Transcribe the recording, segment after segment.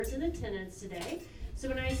in attendance today. So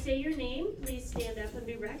when I say your name, please stand up and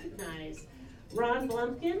be recognized. Ron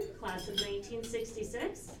Blumpkin, class of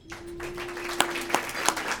 1966.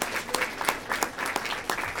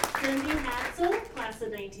 Cindy Hatzel, class of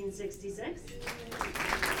 1966.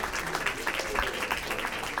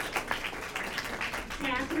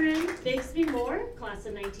 Catherine Bigsby Moore, class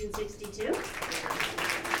of 1962.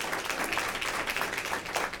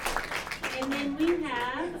 And then we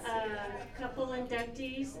have a couple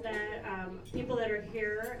inductees that, people that are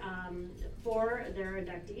here for their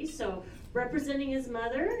inductees. So representing his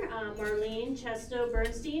mother, Marlene Chesto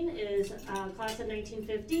Bernstein, is class of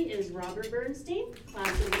 1950, is Robert Bernstein, class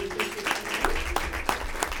of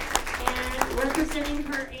 1969. And representing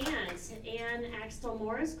her aunt, Ann Axtell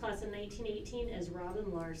Morris, class of 1918, is Robin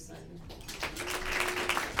Larson.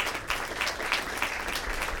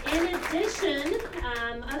 In addition,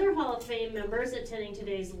 other Hall of Fame members attending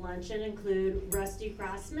today's luncheon include Rusty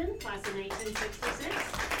Crossman, class of 1966.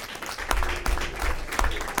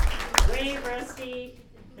 Wave, Rusty.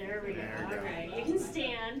 There we go. All right. You can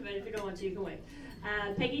stand, but if you don't want to, you can wave.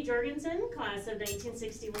 Peggy Jorgensen, class of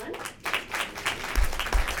 1961.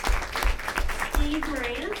 Steve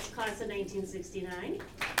Morant, class of 1969.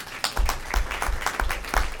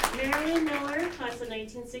 Marilyn Miller, class of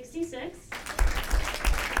 1966.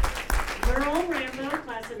 Merle Rambo,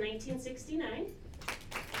 class of 1969.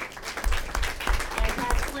 And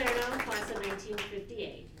Pat Salerno, class of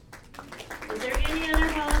 1958. Is there any other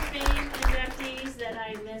Hall of Fame inductees that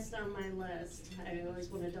I missed on my list? I always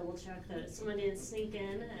want to double check that someone didn't sneak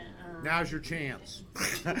in. Now's your chance.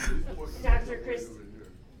 Dr. Chris.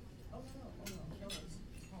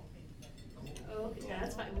 Oh,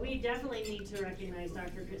 that's fine. We definitely need to recognize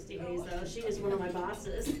Dr. Christy Hayes, though. She is one of my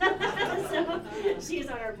bosses. So she's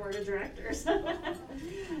on our board of directors.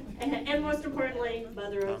 and most importantly,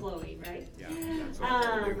 mother of Chloe, right? Yeah.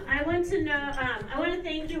 I want to know. I want to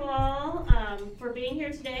thank you all for being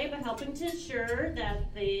here today, but helping to ensure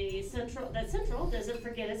that Central doesn't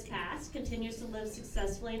forget its past, continues to live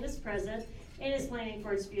successfully in its present, and is planning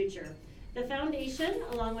for its future. The foundation,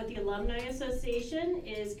 along with the Alumni Association,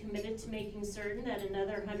 is committed to making certain that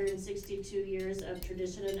another 162 years of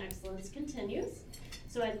tradition and excellence continues.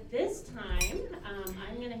 So at this time,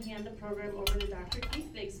 I'm going to hand the program over to Dr. Keith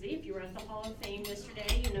Bigsby. If you were at the Hall of Fame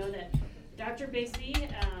yesterday, you know that Dr. Bigsby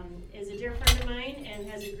is a dear friend of mine and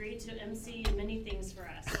has agreed to MC many things for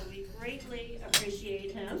us. So we greatly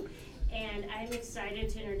appreciate him. And I'm excited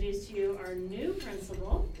to introduce to you our new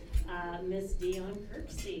principal, Miss Dion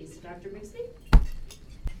Kirksey. So Dr. Bigsby.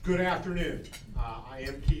 Good afternoon. I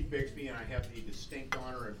am Keith Bigsby, and I have the distinct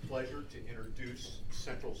honor and pleasure to introduce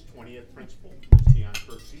Central's 20th principal, Ms. Dion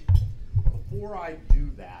Kirksey. Before I do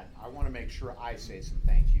that, I want to make sure I say some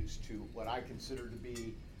thank yous to what I consider to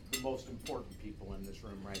be the most important people in this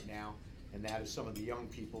room right now, and that is some of the young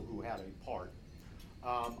people who had a part.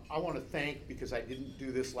 I want to thank, because I didn't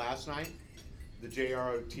do this last night, the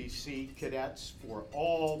JROTC cadets for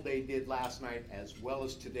all they did last night as well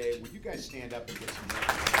as today. Will you guys stand up and get some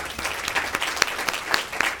recognition?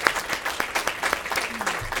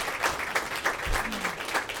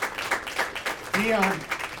 Dion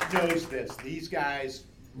knows this. These guys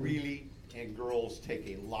really, and girls, take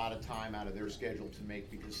a lot of time out of their schedule to make,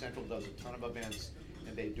 because Central does a ton of events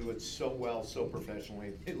and they do it so well, so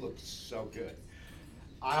professionally. It looks so good.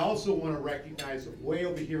 I also want to recognize way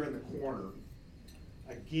over here in the corner,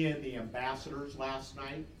 again, the ambassadors last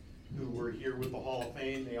night who were here with the Hall of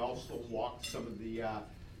Fame. They also walked some of the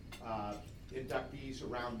inductees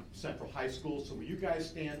around Central High School. So will you guys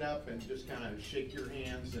stand up and just kind of shake your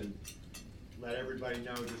hands and let everybody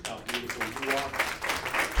know just how beautiful you are?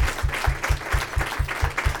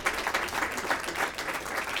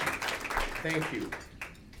 Thank you.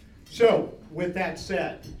 So with that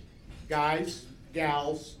said, guys,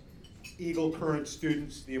 gals, Eagle Current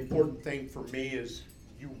students, the important thing for me is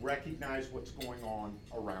you recognize what's going on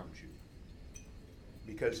around you.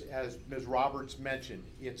 Because as Ms. Roberts mentioned,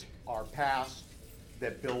 it's our past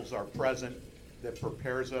that builds our present, that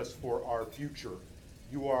prepares us for our future.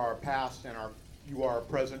 You are our past and you are our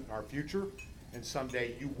present and our future, and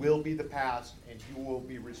someday you will be the past and you will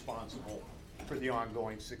be responsible for the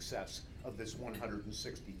ongoing success of this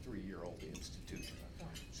 163-year-old institution.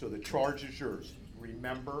 So the charge is yours.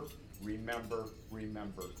 Remember, remember,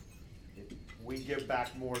 remember. We give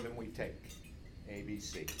back more than we take.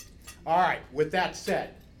 ABC. All right, with that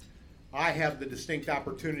said, I have the distinct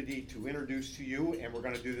opportunity to introduce to you, and we're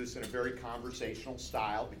going to do this in a very conversational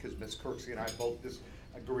style because Ms. Kirksey and I both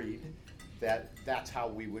agreed that that's how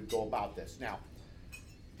we would go about this. Now,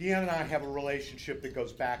 Deanna and I have a relationship that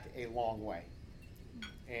goes back a long way.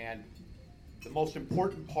 And the most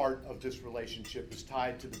important part of this relationship is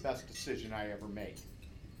tied to the best decision I ever made.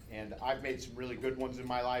 And I've made some really good ones in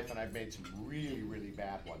my life, and I've made some really, really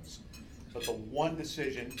bad ones. But the one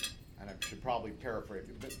decision, and I should probably paraphrase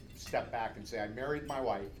it, but step back and say I married my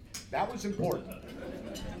wife. That was important.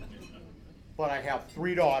 But I have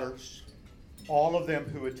 3 daughters, all of them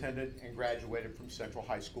who attended and graduated from Central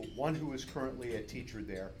High School, one who is currently a teacher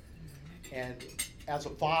there. And as a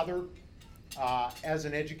father, as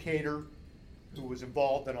an educator who was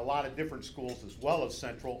involved in a lot of different schools as well as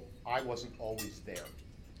Central, I wasn't always there.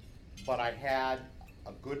 But I had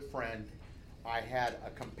a good friend, I had a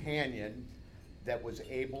companion that was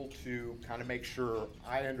able to kind of make sure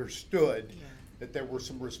I understood that there were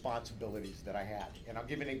some responsibilities that I had. And I'll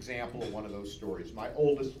give you an example of one of those stories. My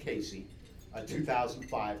oldest, Casey, a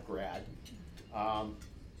 2005 grad,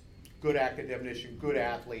 good academician, good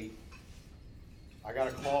athlete. I got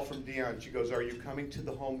a call from Dion. She goes, "Are you coming to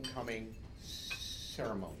the homecoming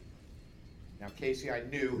ceremony?" Now, Casey, I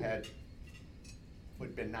knew had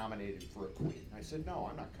been nominated for a queen. I said, "No,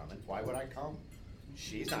 I'm not coming. Why would I come?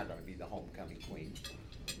 She's not going to be the homecoming queen."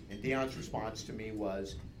 And Dion's response to me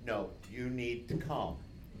was, "No, you need to come."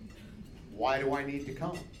 "Why do I need to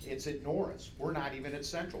come? It's at Norris. We're not even at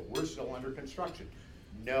Central. We're still under construction."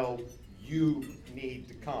 "No, you need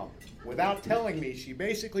to come." Without telling me, she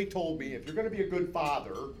basically told me, if you're going to be a good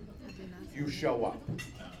father, you show up.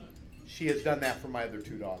 She has done that for my other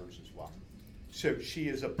 2 daughters as well. So she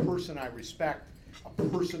is a person I respect, a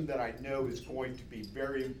person that I know is going to be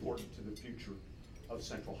very important to the future of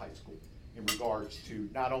Central High School in regards to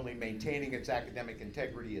not only maintaining its academic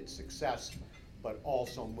integrity, its success, but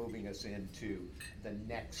also moving us into the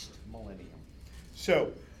next millennium.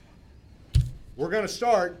 So we're going to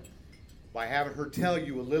start by having her tell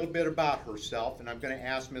you a little bit about herself, and I'm going to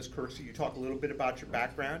ask Ms. Kirksey, you talk a little bit about your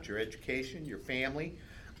background, your education, your family.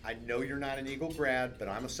 I know you're not an Eagle grad, but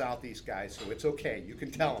I'm a Southeast guy, so it's okay. You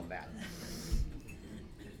can tell them that.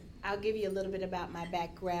 I'll give you a little bit about my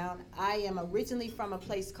background. I am originally from a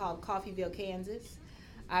place called Coffeyville, Kansas.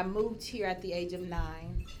 I moved here at the age of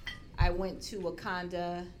 9. I went to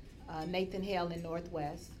Wakanda, Nathan Hale in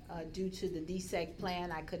Northwest. Due to the DSEC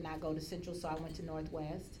plan, I could not go to Central, so I went to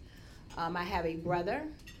Northwest. I have a brother.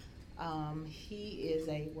 He's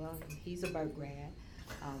a Burke grad.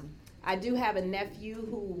 I do have a nephew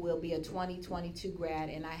who will be a 2022 grad,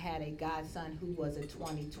 and I had a godson who was a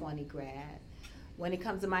 2020 grad. When it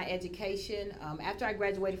comes to my education, after I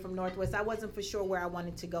graduated from Northwest, I wasn't for sure where I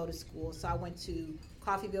wanted to go to school, so I went to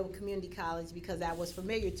Coffeyville Community College because that was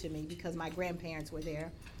familiar to me because my grandparents were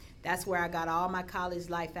there. That's where I got all my college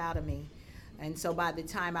life out of me. And so by the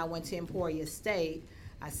time I went to Emporia State,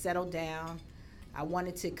 I settled down. I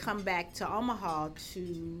wanted to come back to Omaha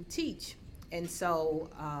to teach. And so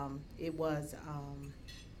it was, I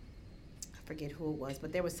forget who it was,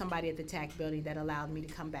 but there was somebody at the TAC building that allowed me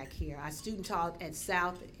to come back here. I student taught at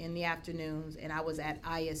South in the afternoons, and I was at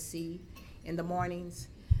ISC in the mornings.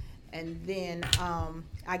 And then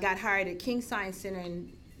I got hired at King Science Center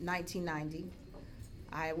in 1990.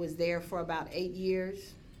 I was there for about 8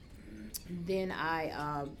 years. Then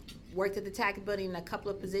I worked at the TAC building in a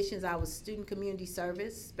couple of positions. I was student community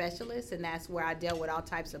service specialist, and that's where I dealt with all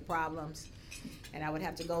types of problems. And I would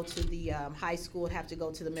have to go to the high school, have to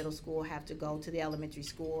go to the middle school, have to go to the elementary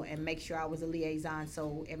school, and make sure I was a liaison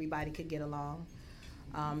so everybody could get along.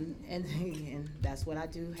 And that's what I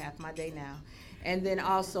do half my day now. And then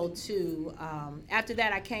also too, after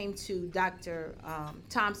that I came to Dr.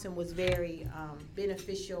 Thompson was very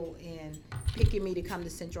beneficial in picking me to come to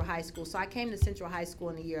Central High School. So I came to Central High School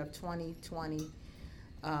in the year of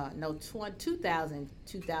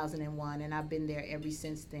 2001, and I've been there ever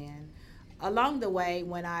since then. Along the way,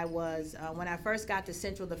 when I first got to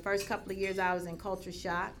Central, the first couple of years I was in culture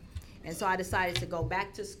shock. And so I decided to go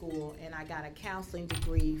back to school, and I got a counseling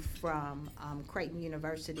degree from Creighton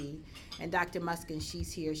University. And Dr. Muskin,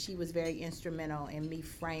 she's here, she was very instrumental in me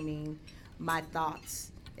framing my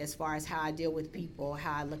thoughts as far as how I deal with people,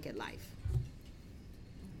 how I look at life.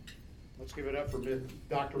 Let's give it up for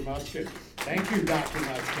Dr. Muskin. Thank you, Dr.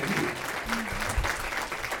 Muskin.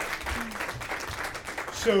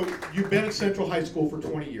 So you've been at Central High School for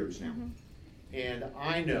 20 years now. Mm-hmm. And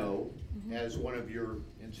I know as one of your,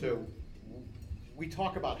 and so we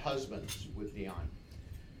talk about husbands with Dion.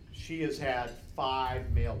 She has had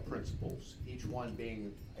 5 male principals, each one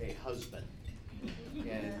being a husband.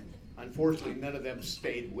 And unfortunately, none of them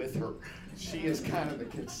stayed with her. She is kind of the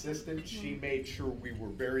consistent. She made sure we were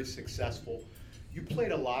very successful. You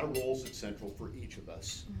played a lot of roles at Central for each of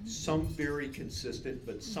us. Some very consistent,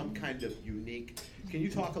 but some kind of unique. Can you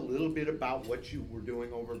talk a little bit about what you were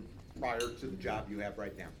doing over prior to the job you have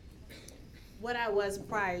right now? What I was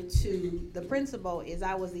prior to the principal is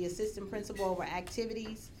I was the assistant principal over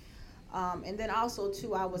activities. And then also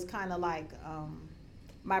too, I was kind of like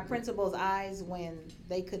my principal's eyes when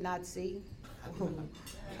they could not see.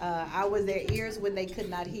 I was their ears when they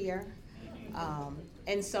could not hear.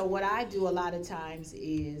 And so what I do a lot of times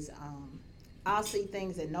is I'll see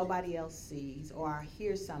things that nobody else sees, or I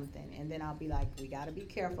hear something, and then I'll be like, we got to be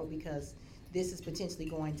careful because this is potentially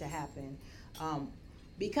going to happen.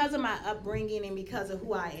 Because of my upbringing and because of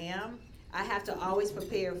who I am, I have to always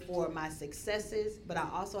prepare for my successes, but I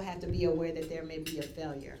also have to be aware that there may be a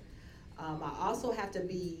failure. I also have to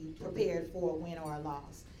be prepared for a win or a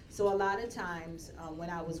loss. So a lot of times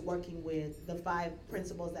when I was working with the 5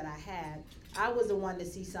 principals that I had, I was the one to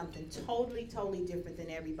see something totally different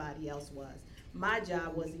than everybody else was. My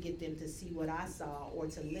job was to get them to see what I saw or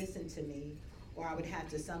to listen to me, or I would have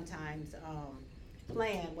to sometimes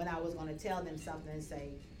plan when I was going to tell them something and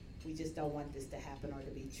say, we just don't want this to happen or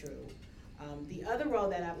to be true. The other role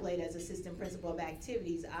that I played as assistant principal of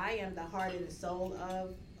activities, I am the heart and the soul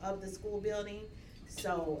of the school building.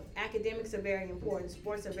 So academics are very important,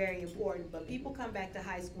 sports are very important, but people come back to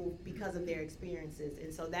high school because of their experiences.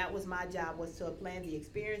 And so that was my job, was to plan the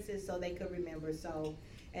experiences so they could remember. So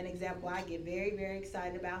an example, I get very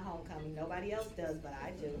excited about homecoming. Nobody else does, but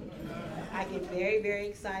I do. I get very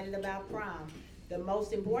excited about prom. The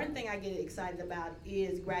most important thing I get excited about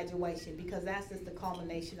is graduation, because that's just the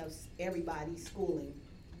culmination of everybody's schooling.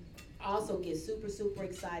 I also get super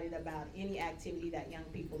excited about any activity that young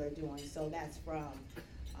people are doing. So that's from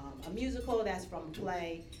a musical, that's from a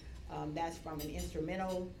play, that's from an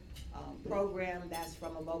instrumental program, that's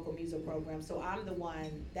from a vocal music program. So I'm the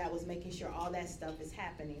one that was making sure all that stuff is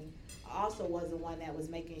happening. I also was the one that was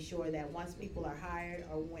making sure that once people are hired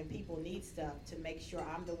or when people need stuff, to make sure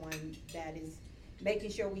I'm the one that is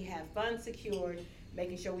making sure we have funds secured,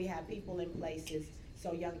 making sure we have people in places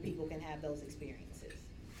so young people can have those experiences.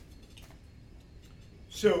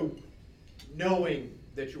 So, knowing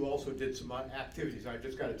that you also did some activities, I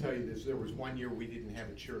just got to tell you this, there was one year we didn't have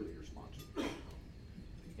a cheerleader sponsor.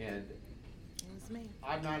 And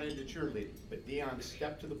I'm not into cheerleading, but Dion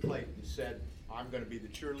stepped to the plate and said, I'm going to be the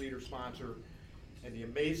cheerleader sponsor. And the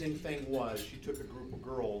amazing thing was, she took a group of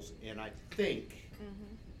girls, and I think,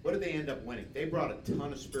 what did they end up winning? They brought a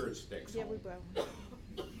ton of spirit sticks home. We brought.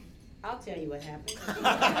 I'll tell you what happened.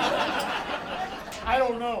 I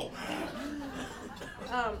don't know.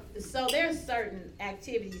 So there's certain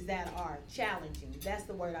activities that are challenging. That's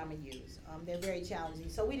the word I'm gonna use. They're very challenging.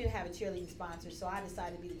 So we didn't have a cheerleading sponsor, so I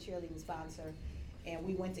decided to be the cheerleading sponsor. And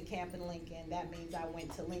we went to camp in Lincoln. That means I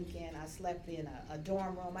went to Lincoln. I slept in a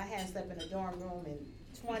dorm room. I hadn't slept in a dorm room in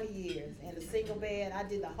 20 years. In a single bed. I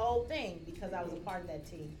did the whole thing because I was a part of that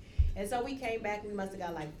team. And so we came back. We must have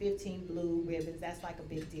got like 15 blue ribbons. That's like a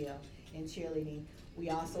big deal in cheerleading.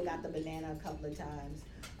 We also got the banana a couple of times.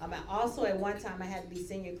 Also, at one time, I had to be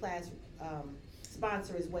senior class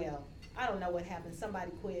sponsor as well. I don't know what happened.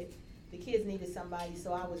 Somebody quit. The kids needed somebody,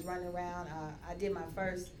 so I was running around. I did my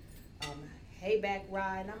first hayback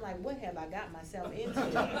ride, and I'm like, what have I got myself into?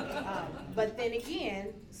 But then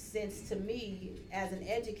again, since to me, as an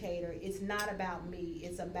educator, it's not about me.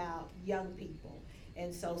 It's about young people.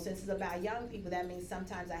 And so since it's about young people, that means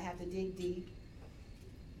sometimes I have to dig deep,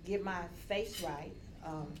 get my face right,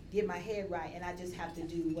 get my head right, and I just have to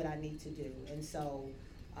do what I need to do. And so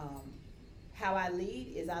how I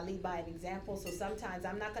lead is I lead by an example. So sometimes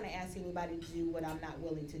I'm not going to ask anybody to do what I'm not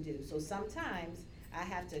willing to do. So sometimes I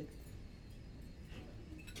have to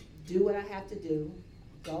do what I have to do,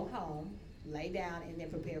 go home, lay down, and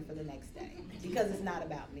then prepare for the next day, because it's not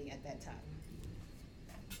about me at that time.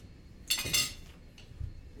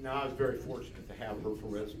 No, I was very fortunate to have her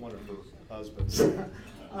for as one of her husbands.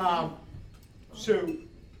 So,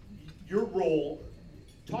 your role,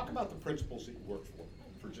 talk about the principals that you worked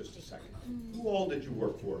for just a second. Who all did you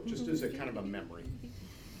work for, just as a kind of a memory?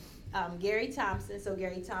 Gary Thompson. So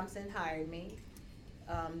Gary Thompson hired me.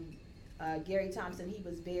 Gary Thompson, he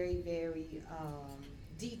was very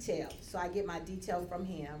detailed. So I get my detail from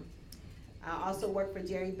him. I also worked for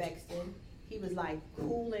Jerry Bexton. He was like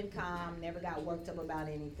cool and calm, never got worked up about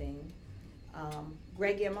anything.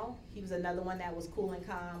 Greg Immel, he was another one that was cool and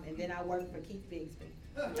calm. And then I worked for Keith Bigsby.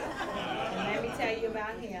 And let me tell you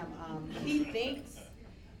about him. He thinks,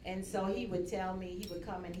 and so he would tell me, he would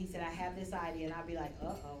come and he said, I have this idea, and I'd be like,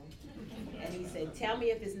 uh-oh. And he said, tell me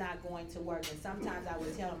if it's not going to work. And sometimes I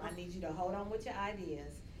would tell him, I need you to hold on with your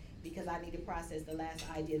ideas because I need to process the last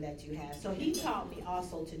idea that you have. So he taught me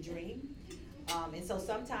also to dream. And so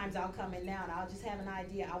sometimes I'll come in now and I'll just have an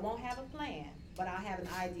idea. I won't have a plan, but but I have an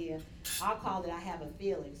idea. I'll call it I have a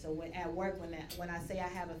feeling. So at work, when I say I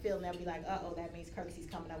have a feeling, they'll be like, uh-oh, that means Kirksey's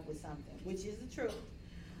coming up with something, which is the truth.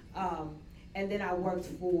 And then I worked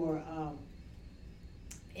for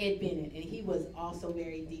Ed Bennett, and he was also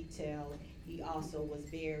very detailed. He also was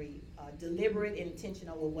very deliberate and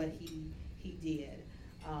intentional with what he did.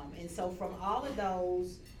 And so from all of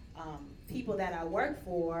those people that I worked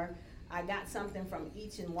for, I got something from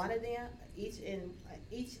each of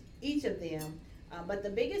them. But the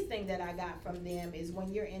biggest thing that I got from them is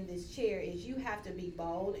when you're in this chair is you have to be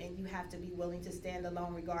bold and you have to be willing to stand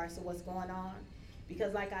alone regardless of what's going on.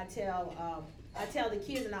 Because like I tell the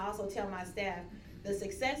kids, and I also tell my staff, the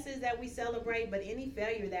successes that we celebrate, but any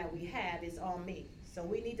failure that we have is on me. So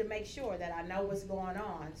we need to make sure that I know what's going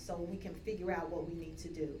on so we can figure out what we need to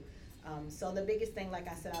do. So the biggest thing, like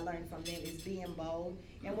I said, I learned from them is being bold.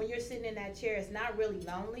 And when you're sitting in that chair, it's not really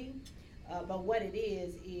lonely, but what it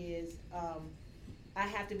is I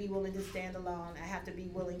have to be willing to stand alone. I have to be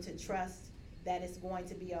willing to trust that it's going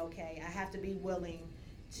to be okay. I have to be willing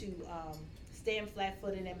to stand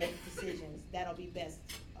flat-footed and make decisions that'll be best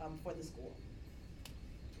for the school.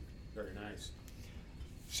 Very nice.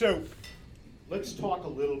 So let's talk a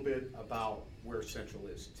little bit about where Central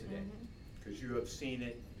is today, because you have seen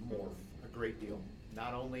it morph a great deal,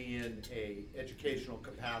 not only in a educational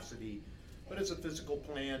capacity, but as a physical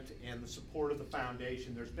plant and the support of the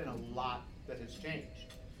foundation. There's been a lot that has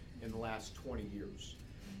changed in the last 20 years.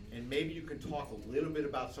 And maybe you can talk a little bit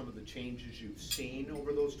about some of the changes you've seen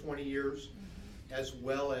over those 20 years, as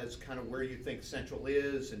well as kind of where you think Central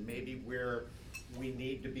is and maybe where we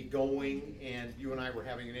need to be going. And you and I were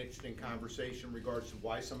having an interesting conversation in regards to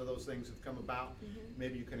why some of those things have come about.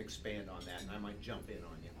 Maybe you can expand on that, and I might jump in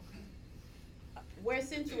on you. Where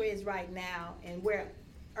Central is right now and where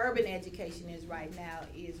urban education is right now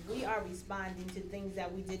is we are responding to things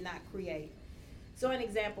that we did not create. So an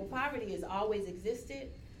example, poverty has always existed,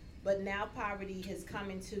 but now poverty has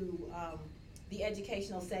come into the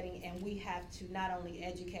educational setting, and we have to not only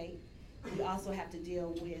educate, we also have to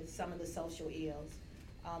deal with some of the social ills.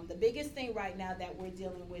 The biggest thing right now that we're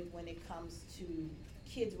dealing with when it comes to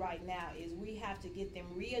kids right now is we have to get them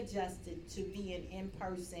readjusted to being in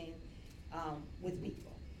person with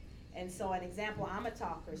people. And so an example, I'm a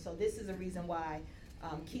talker, so this is a reason why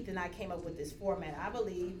Keith and I came up with this format. I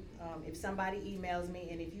believe if somebody emails me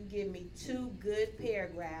and if you give me 2 good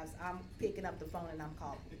paragraphs, I'm picking up the phone and I'm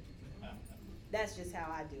calling. That's just how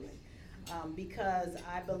I do it. Because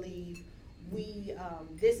I believe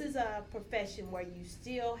this is a profession where you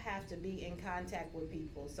still have to be in contact with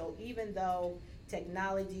people. So even though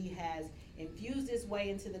technology has infused its way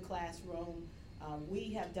into the classroom,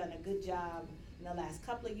 we have done a good job in the last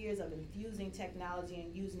couple of years of infusing technology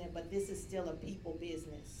and using it, but this is still a people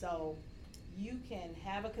business. So you can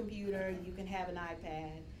have a computer, you can have an iPad,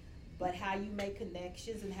 but how you make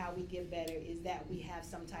connections and how we get better is that we have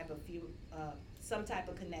some type of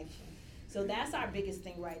connection. So that's our biggest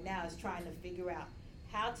thing right now, is trying to figure out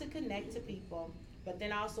how to connect to people, but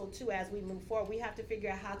then also too, as we move forward, we have to figure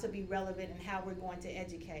out how to be relevant and how we're going to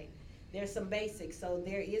educate. There's some basics. So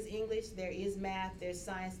there is English, there is math, there's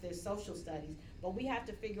science, there's social studies. But we have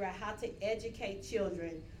to figure out how to educate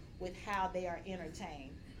children with how they are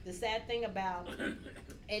entertained. The sad thing about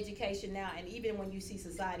education now, and even when you see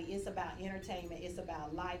society, it's about entertainment, it's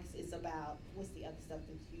about likes, it's about, what's the other stuff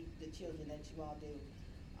that the children that you all do?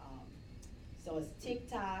 So it's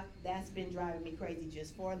TikTok, that's been driving me crazy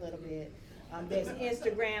just for a little bit. There's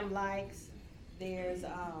Instagram likes, there's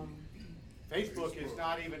Facebook is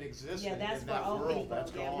not even existing yeah, that's in for that old world. people.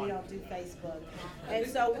 That's Yeah, gone. we don't do Facebook. And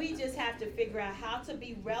so we just have to figure out how to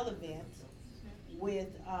be relevant with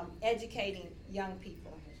educating young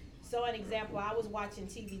people. So an example, I was watching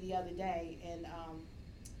TV the other day, and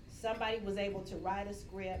somebody was able to write a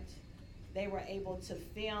script. They were able to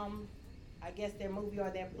film, I guess, their movie or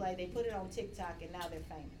their play. They put it on TikTok, and now they're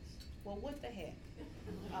famous. Well, what the heck?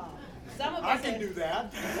 Some of I us can do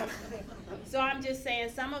that. So I'm just saying,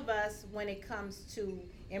 some of us, when it comes to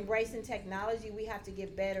embracing technology, we have to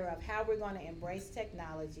get better of how we're going to embrace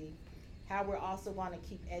technology, how we're also going to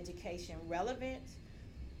keep education relevant,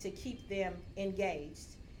 to keep them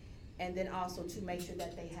engaged, and then also to make sure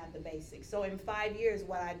that they have the basics. So in 5 years,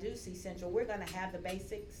 what I do see Central, we're going to have the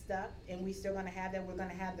basic stuff, and we're still going to have that. We're going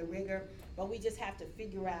to have the rigor, but we just have to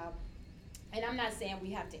figure out. And I'm not saying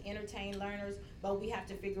we have to entertain learners, but we have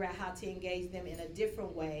to figure out how to engage them in a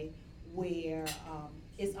different way where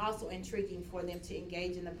it's also intriguing for them to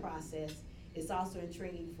engage in the process. It's also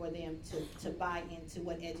intriguing for them to buy into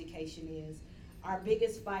what education is. Our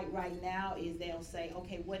biggest fight right now is they'll say,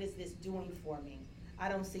 okay, what is this doing for me? I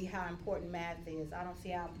don't see how important math is. I don't see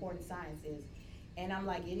how important science is. And I'm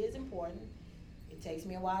like, it is important. It takes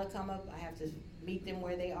me a while to come up. I have to meet them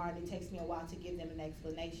where they are, and it takes me a while to give them an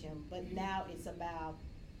explanation. But now it's about,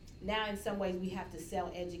 now in some ways we have to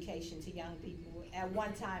sell education to young people. At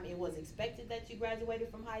one time, it was expected that you graduated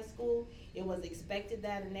from high school. It was expected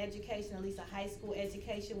that an education, at least a high school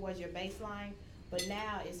education, was your baseline. But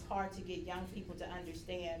now it's hard to get young people to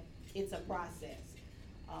understand it's a process.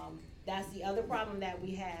 That's the other problem that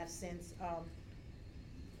we have since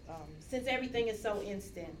everything is so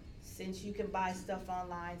instant. Since you can buy stuff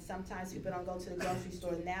online, sometimes people don't go to the grocery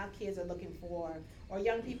store. Now kids are looking for, or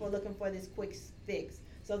young people are looking for this quick fix.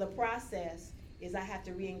 So the process is I have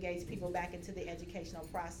to re-engage people back into the educational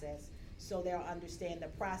process so they'll understand the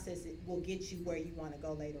process will get you where you want to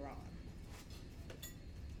go later on.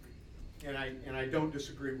 And I don't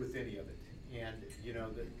disagree with any of it. And you know,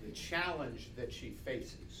 the challenge that she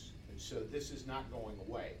faces, and so this is not going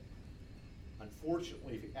away.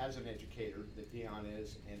 Unfortunately, as an educator that Dion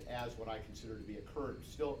is, and as what I consider to be a current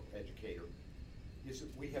still educator, is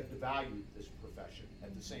that we have devalued this profession.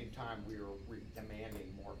 At the same time, we are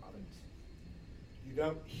demanding more of it. You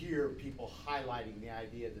don't hear people highlighting the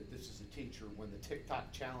idea that this is a teacher when the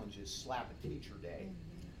TikTok challenge is Slap a Teacher Day.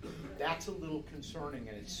 That's a little concerning,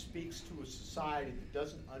 and it speaks to a society that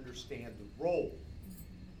doesn't understand the role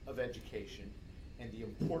of education and the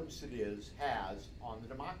importance it has on the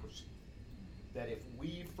democracy. That if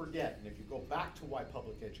we forget, and if you go back to why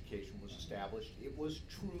public education was established, it was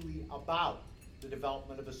truly about the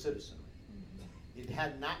development of a citizenry. It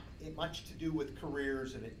had not much to do with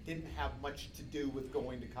careers, and it didn't have much to do with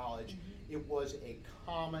going to college. It was a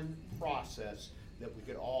common process that we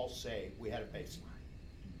could all say we had a baseline.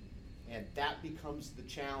 And that becomes the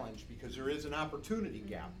challenge, because there is an opportunity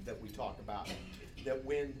gap that we talk about. That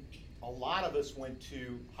when a lot of us went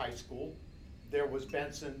to high school, there was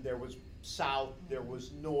Benson, there was South, there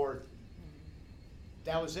was North.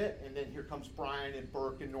 That was it. And then here comes Bryan and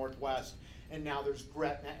Burke and Northwest, and now there's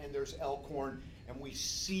Gretna and there's Elkhorn, and we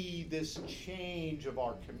see this change of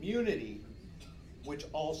our community, which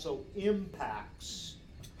also impacts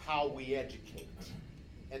how we educate.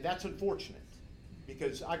 And that's unfortunate,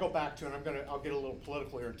 because I go back to, and I'll get a little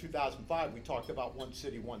political here, in 2005 we talked about one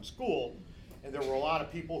city, one school, and there were a lot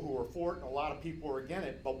of people who were for it and a lot of people were against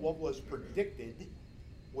it, but what was predicted,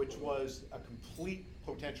 which was a complete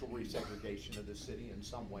potential resegregation of the city in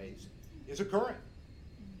some ways, is occurring.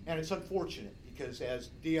 And it's unfortunate, because as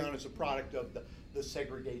Dion is a product of the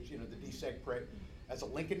segregation, the deseg, as a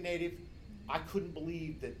Lincoln native, I couldn't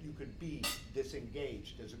believe that you could be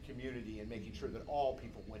disengaged as a community and making sure that all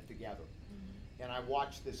people went together. And I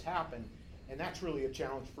watched this happen, and that's really a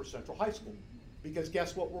challenge for Central High School. Because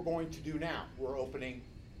guess what we're going to do now? We're opening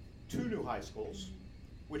 2 new high schools,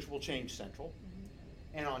 which will change Central.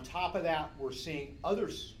 And on top of that, we're seeing other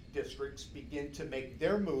districts begin to make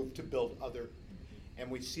their move to build other. And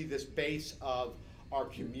we see this base of our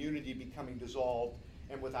community becoming dissolved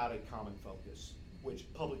and without a common focus,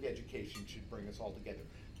 which public education should bring us all together.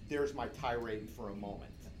 There's my tirade for a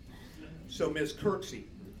moment. So Ms. Kirksey,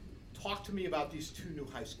 talk to me about these 2 new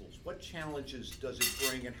high schools. What challenges does it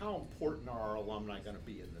bring, and how important are our alumni going to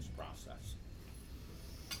be in this process?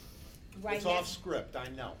 It's off script, I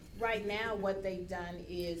know. Right now, what they've done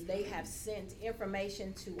is they have sent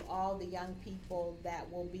information to all the young people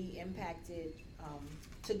that will be impacted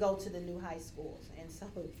to go to the new high schools. And so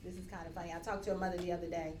this is kind of funny. I talked to a mother the other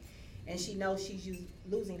day, and she knows she's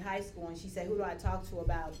losing high school, and she said, who do I talk to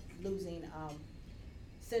about losing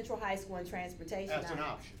Central High School and transportation? As an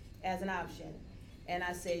option. As an option. And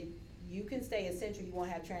I said, you can stay at Central, you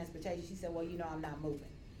won't have transportation. She said, well, I'm not moving.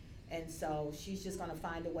 And so she's just gonna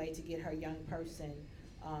find a way to get her young person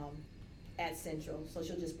at Central. So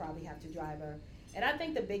she'll just probably have to drive her. And I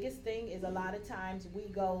think the biggest thing is a lot of times we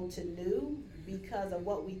go to new because of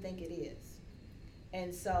what we think it is.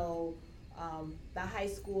 And so the high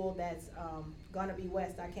school that's gonna be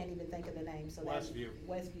West, I can't even think of the name. So Westview.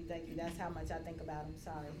 Westview, thank you. That's how much I think about them,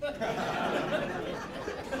 sorry.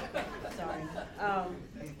 Sorry.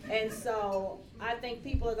 And so I think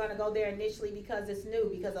people are gonna go there initially because it's new,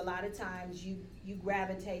 because a lot of times you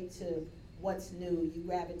gravitate to what's new, you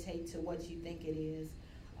gravitate to what you think it is.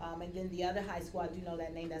 And then the other high school, I do know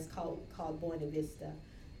that name, that's called Buena Vista.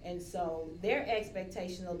 And so their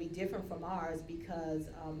expectation will be different from ours, because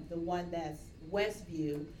the one that's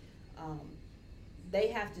Westview, they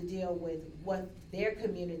have to deal with what their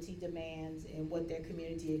community demands and what their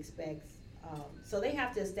community expects. So they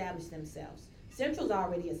have to establish themselves. Central's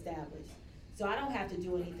already established, so I don't have to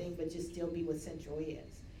do anything but just still be what Central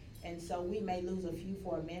is. And so we may lose a few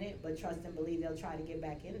for a minute, but trust and believe they'll try to get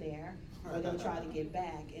back in there, or they'll try to get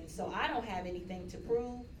back. And so I don't have anything to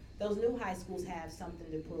prove. those new high schools have something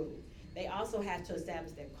to prove. They also have to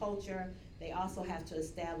establish their culture. They also have to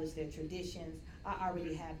establish their traditions. I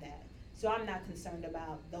already have that. So I'm not concerned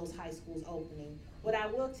about those high schools opening. What I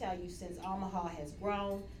will tell you, since Omaha has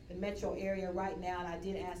grown, the metro area right now, and I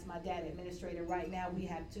did ask my data administrator, right now we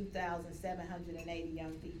have 2,780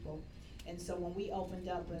 young people. And so when we opened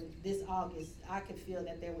up in this August, I could feel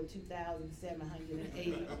that there were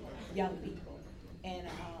 2,780 young people. And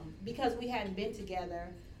because we hadn't been together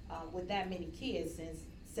with that many kids since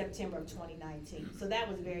September of 2019. So that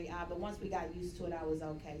was very odd, but once we got used to it, I was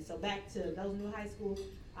okay. So back to those new high schools,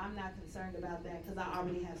 I'm not concerned about that because I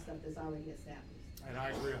already have stuff that's already established. And I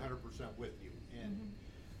agree 100% with you. And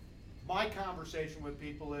my conversation with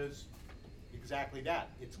people is exactly that.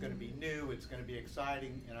 It's going to be new, it's going to be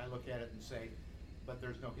exciting, and I look at it and say, but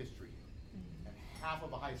there's no history. And half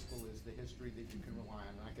of a high school is the history that you can rely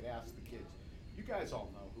on. And I could ask the kids, you guys all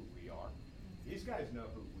know who we are. These guys know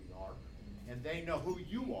who we are. And they know who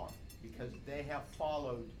you are because they have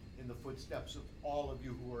followed in the footsteps of all of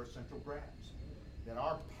you who are Central grads. That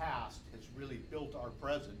our past has really built our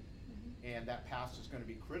present, and that past is going to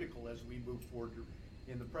be critical as we move forward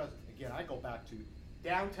in the present. Again, I go back to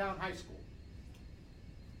downtown high school.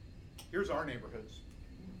 Here's our neighborhoods.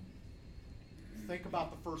 Think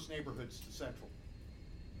about the first neighborhoods to Central.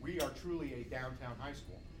 We are truly a downtown high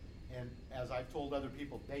school. And as I've told other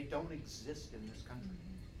people, they don't exist in this country.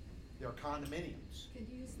 They're condominiums. Could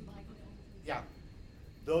you use the microphone? Yeah.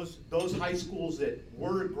 Those high schools that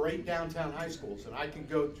were great downtown high schools, and I can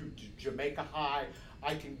go to Jamaica High,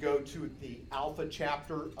 I can go to the Alpha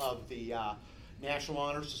chapter of the National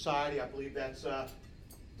Honor Society. I believe that's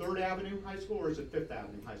 3rd Avenue High School, or is it 5th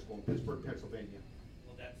Avenue High School in Pittsburgh, Pennsylvania?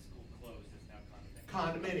 Well, that school closed, it's now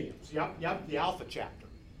Condominiums, yep, the Alpha chapter.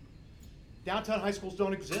 Downtown high schools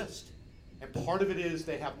don't exist, and part of it is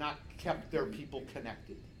they have not kept their people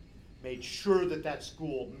connected. Made sure that that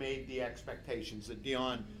school made the expectations that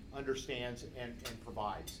Dion understands and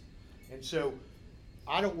provides. And so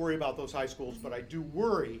I don't worry about those high schools, but I do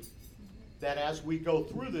worry that as we go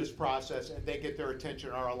through this process and they get their attention,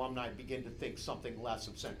 our alumni begin to think something less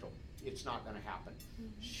of Central. It's not going to happen.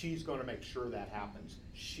 She's going to make sure that happens.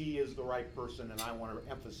 She is the right person, and I want to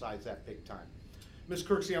emphasize that big time. Ms.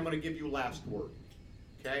 Kirksey, I'm going to give you last word,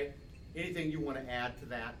 okay? Anything you want to add to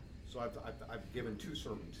that? So I've given 2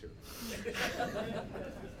 sermons here.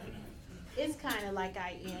 It's kind of like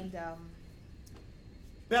I end.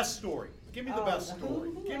 Best story. Give me the best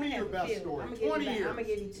story. Give me your best story. 20 years. I'm gonna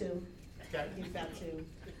give you 2. Okay. Give you about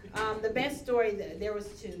 2. The best story, there was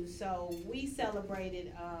 2. So we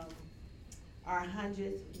celebrated our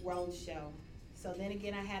 100th road show. So then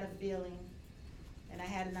again, I had a feeling, and I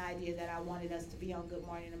had an idea that I wanted us to be on Good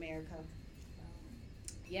Morning America.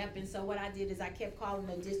 Yep, and so what I did is I kept calling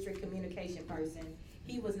the district communication person.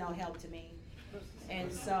 He was no help to me. And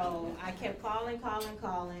so I kept calling.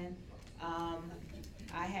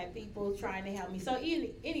 I had people trying to help me. So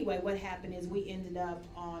anyway, what happened is we ended up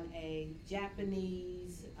on a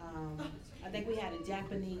Japanese, I think we had a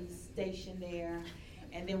Japanese station there,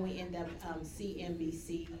 and then we ended up,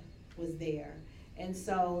 CNBC was there. And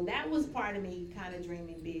so that was part of me kind of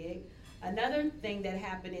dreaming big. Another thing that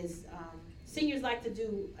happened is, seniors like to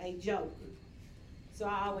do a joke. So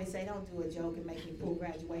I always say, don't do a joke and make me pull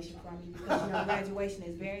graduation from you, because graduation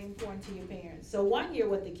is very important to your parents. So one year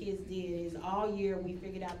what the kids did is all year we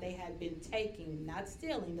figured out they had been taking, not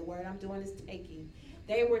stealing, the word I'm doing is taking.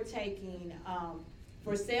 They were taking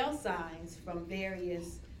for sale signs from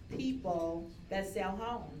various people that sell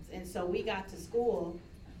homes. And so we got to school,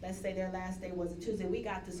 let's say their last day was a Tuesday, we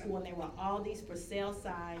got to school and there were all these for sale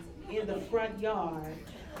signs in the front yard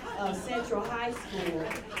of Central High School.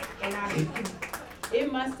 And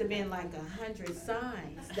it must have been like 100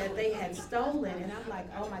 signs that they had stolen. And I'm like,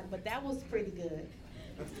 oh my, but that was pretty good.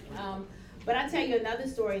 But I tell you another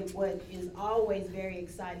story, what is always very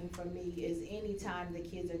exciting for me is anytime the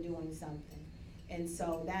kids are doing something. And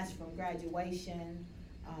so that's from graduation.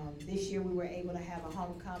 This year we were able to have a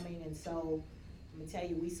homecoming, and so I'm gonna tell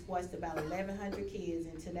you, we squashed about 1,100 kids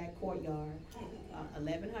into that courtyard.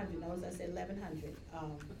 1,100, notice I said 1,100.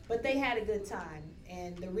 But they had a good time,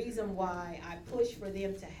 and the reason why I push for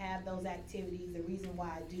them to have those activities, the reason why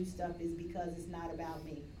I do stuff is because it's not about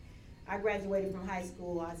me. I graduated from high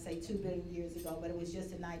school, I'd say 2 billion years ago, but it was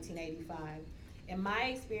just in 1985. And my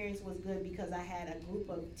experience was good because I had a group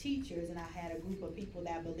of teachers and I had a group of people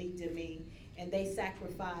that believed in me, and they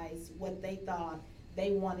sacrificed what they thought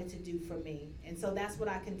they wanted to do for me. And so that's what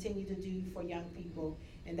I continue to do for young people,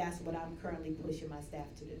 and that's what I'm currently pushing my staff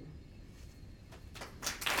to do.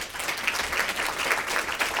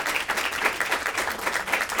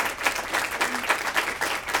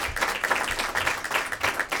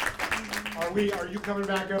 Are you coming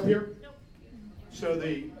back up here? Nope. So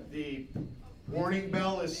the warning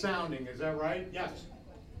bell is sounding, is that right? Yes.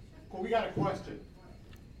 Well, we got a question.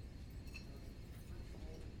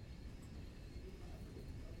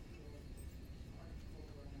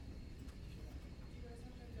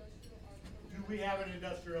 Do we have an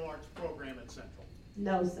industrial arts program at Central?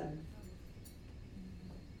 No, sir.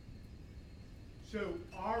 So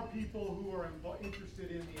our people who are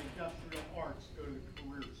interested in the industrial arts go to the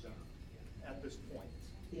Career Center at this point.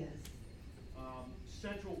 Yes.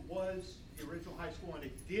 Central was the original high school, and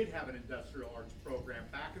it did have an industrial arts program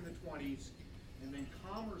back in the 20s, and then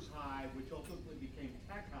Commerce High, which ultimately became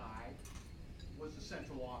Tech High, was the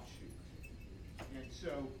Central offshoot. And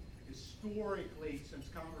so historically, since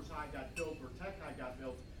Commerce High got built or Tech High got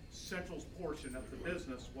built, Central's portion of the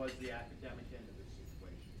business was the academic end of the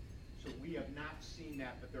situation. So we have not seen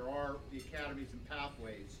that, but there are the academies and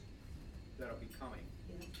pathways that'll be coming.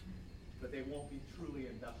 Yes. But they won't be truly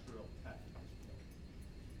industrial tech.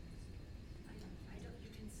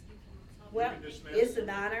 Well, can dismiss. it's an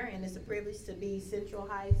honor and it's a privilege to be Central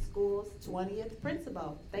High School's 20th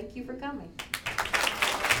principal. Thank you for coming.